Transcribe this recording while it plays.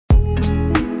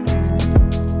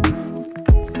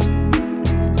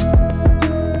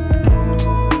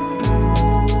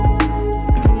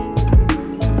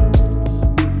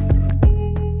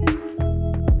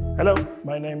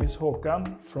name is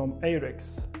Håkan from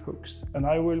Ahrex Hooks, and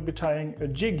I will be tying a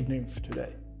jig nymph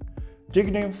today.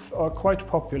 Jig nymphs are quite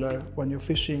popular when you're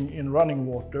fishing in running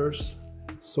waters,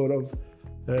 sort of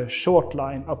short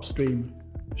line upstream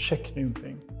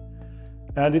czech-nymphing.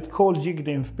 And it's called jig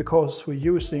nymph because we're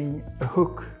using a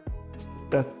hook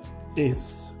that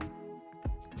is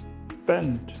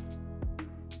bent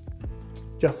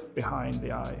just behind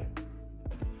the eye.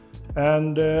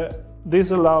 And this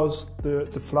allows the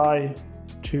fly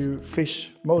to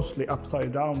fish mostly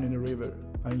upside down in the river,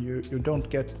 and you don't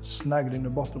get snagged in the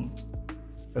bottom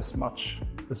as much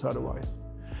as otherwise.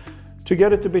 To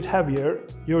get it a bit heavier,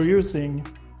 you're using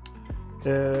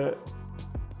a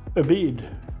bead.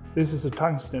 This is a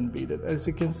tungsten bead. As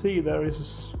you can see, there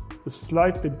is a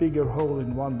slightly bigger hole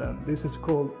in one end. This is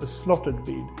called a slotted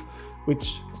bead,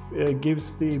 which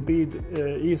gives the bead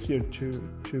easier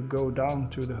to go down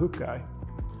to the hook eye.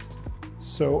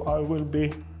 So I will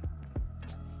be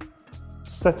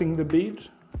setting the bead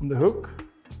on the hook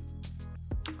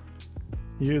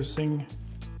using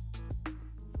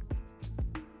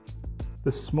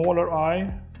the smaller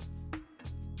eye.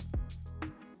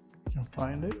 You can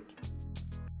find it.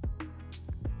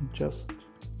 Just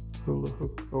pull the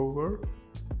hook over.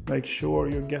 Make sure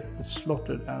you get the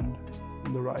slotted end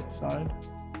on the right side.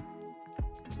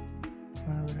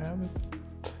 There we have it.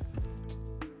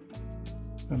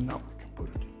 And now we can put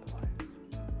it in the vise.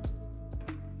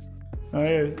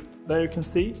 There you can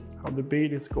see how the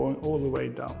bead is going all the way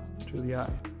down to the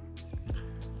eye.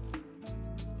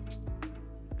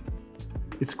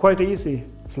 It's quite easy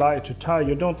fly to tie.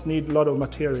 You don't need a lot of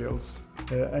materials,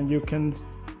 and you can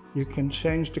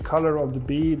change the color of the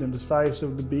bead and the size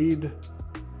of the bead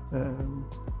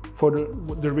for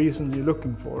the reason you're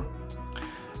looking for.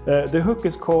 The hook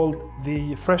is called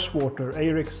the freshwater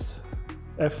Ahrex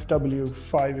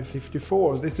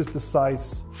FW554. This is the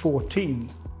size 14.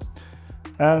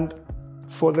 And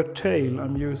for the tail,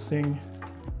 I'm using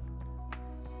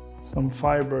some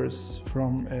fibres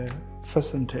from a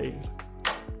pheasant tail.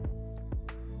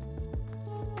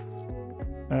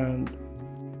 And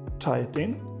tie it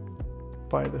in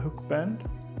by the hook bend,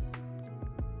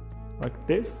 like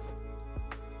this.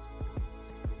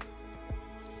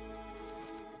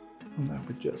 And then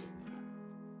we just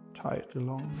tie it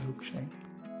along the hook shank.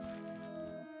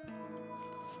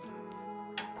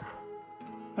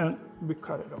 And we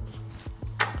cut it off.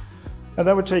 And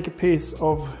then we take a piece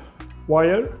of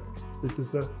wire. This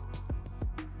is a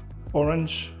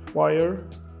orange wire,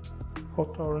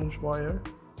 hot orange wire,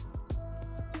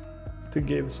 to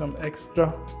give some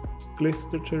extra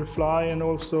glister to the fly and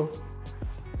also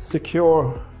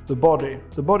secure the body.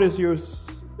 The body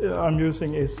I'm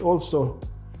using is also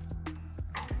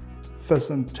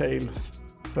pheasant tail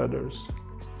feathers.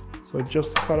 So I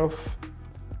just cut off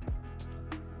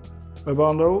a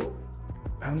bundle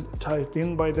and tie it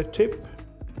in by the tip.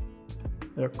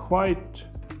 They're quite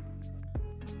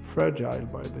fragile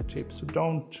by the tip, so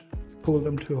don't pull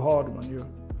them too hard when you're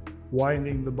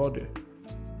winding the body.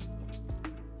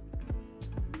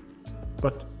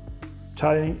 But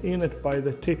tying in it by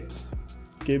the tips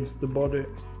gives the body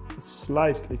a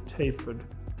slightly tapered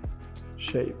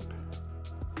shape.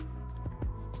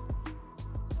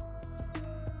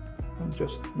 And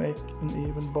just make an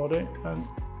even body and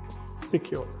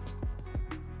secure.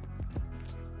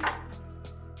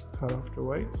 Cut off the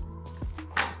waist.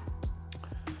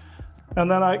 And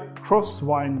then I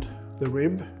cross-wind the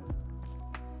rib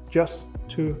just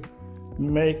to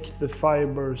make the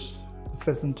fibres,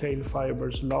 pheasant tail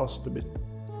fibres, last a bit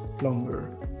longer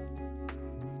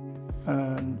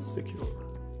and secure.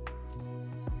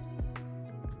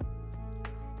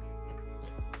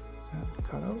 And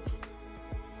cut off.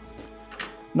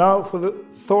 Now for the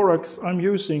thorax, I'm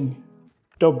using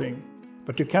dubbing,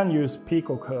 but you can use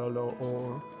peacock herl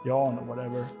or yarn or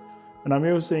whatever. And I'm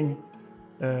using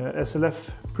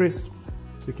SLF prism.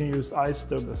 You can use ice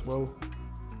dub as well,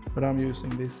 but I'm using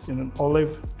this in an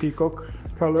olive peacock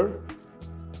color.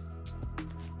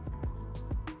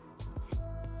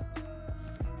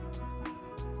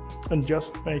 And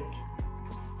just make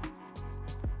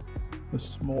a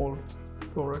small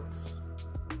thorax.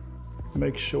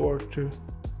 Make sure to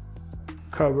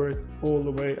cover it all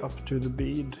the way up to the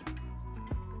bead.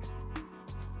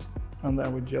 And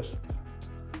then we just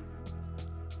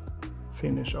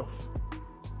finish off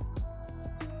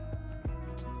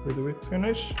with a whip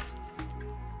finish.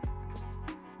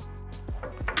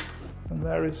 And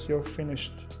there is your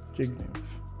finished jig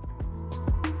nymph.